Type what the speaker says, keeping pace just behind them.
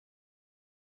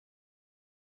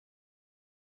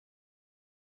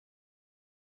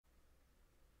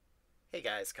Hey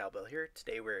guys, Cowbell here.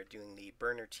 Today we're doing the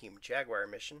Burner Team Jaguar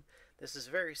mission. This is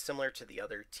very similar to the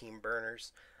other team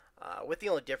burners, with the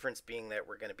only difference being that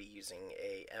we're going to be using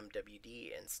a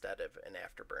MWD instead of an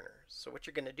afterburner. So what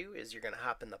you're going to do is you're going to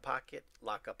hop in the pocket,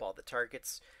 lock up all the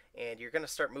targets, and you're going to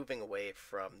start moving away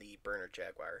from the Burner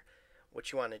Jaguar.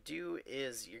 What you want to do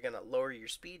is you're going to lower your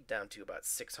speed down to about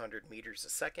 600 meters a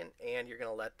second, and you're going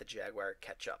to let the Jaguar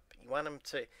catch up. You want him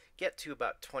to get to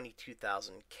about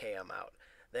 22,000 km out.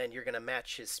 Then you're going to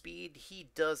match his speed. He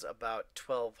does about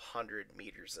 1,200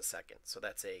 meters a second, so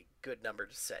that's a good number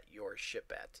to set your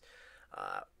ship at.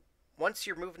 Once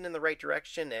you're moving in the right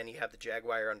direction and you have the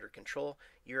Jaguar under control,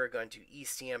 you're going to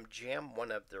ECM jam one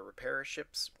of the repair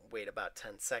ships, wait about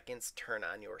 10 seconds, turn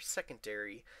on your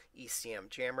secondary ECM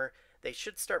jammer. They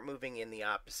should start moving in the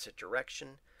opposite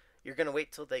direction. You're going to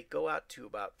wait till they go out to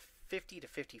about 50 to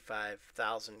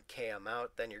 55,000 km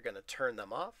out, then you're going to turn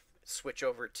them off, switch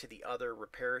over to the other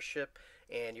repair ship,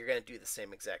 and you're going to do the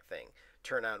same exact thing.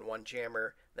 Turn on one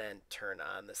jammer, then turn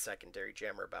on the secondary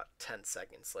jammer about 10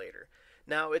 seconds later.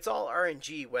 Now, it's all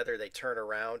RNG whether they turn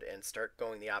around and start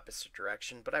going the opposite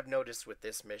direction, but I've noticed with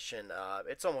this mission,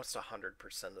 it's almost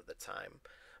 100% of the time.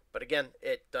 But again,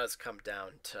 it does come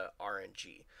down to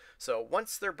RNG. So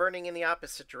once they're burning in the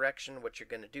opposite direction, what you're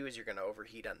going to do is you're going to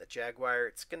overheat on the Jaguar.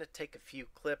 It's going to take a few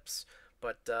clips,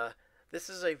 but this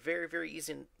is a very, very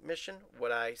easy mission.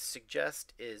 What I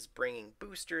suggest is bringing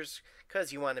boosters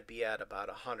because you want to be at about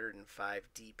 105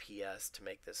 DPS to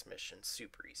make this mission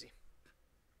super easy.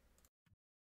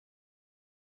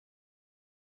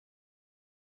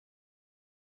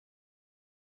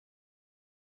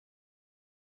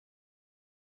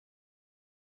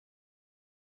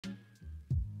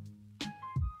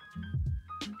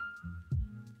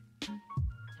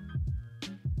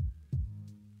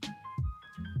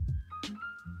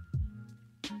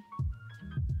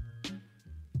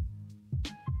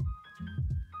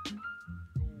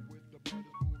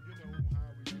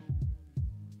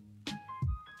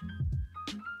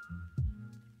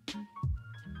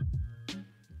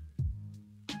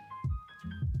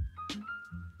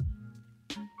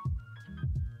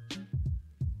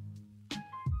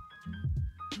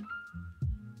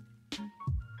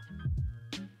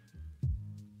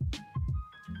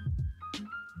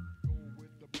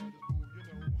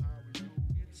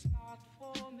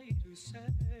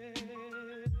 Say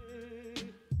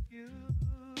you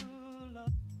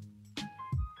love.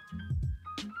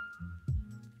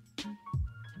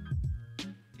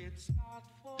 It's not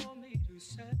for me to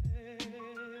say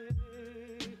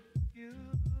you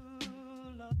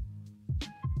love.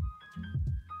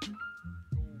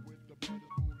 Go with the brothers,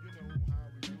 boo, you know how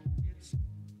we do. It's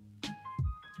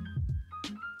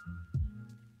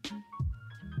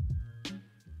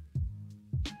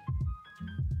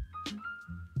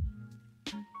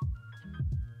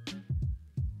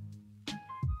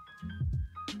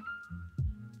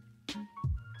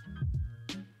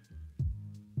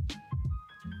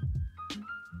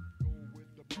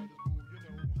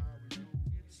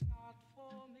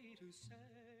say.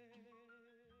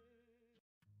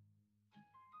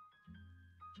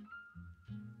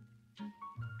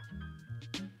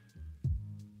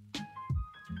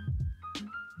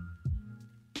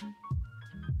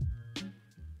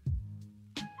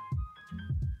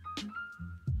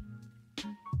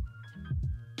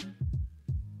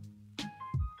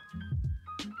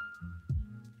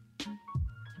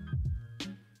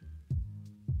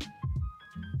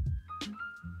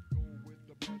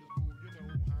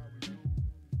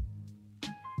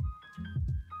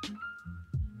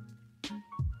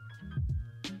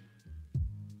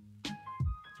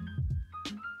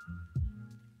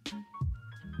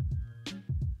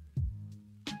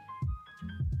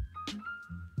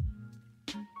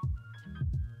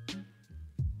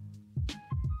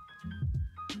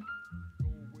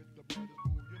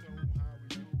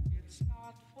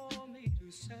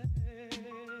 Say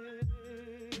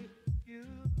you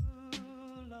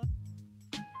love.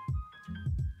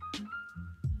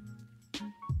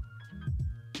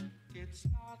 It's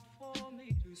not for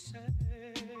me to say.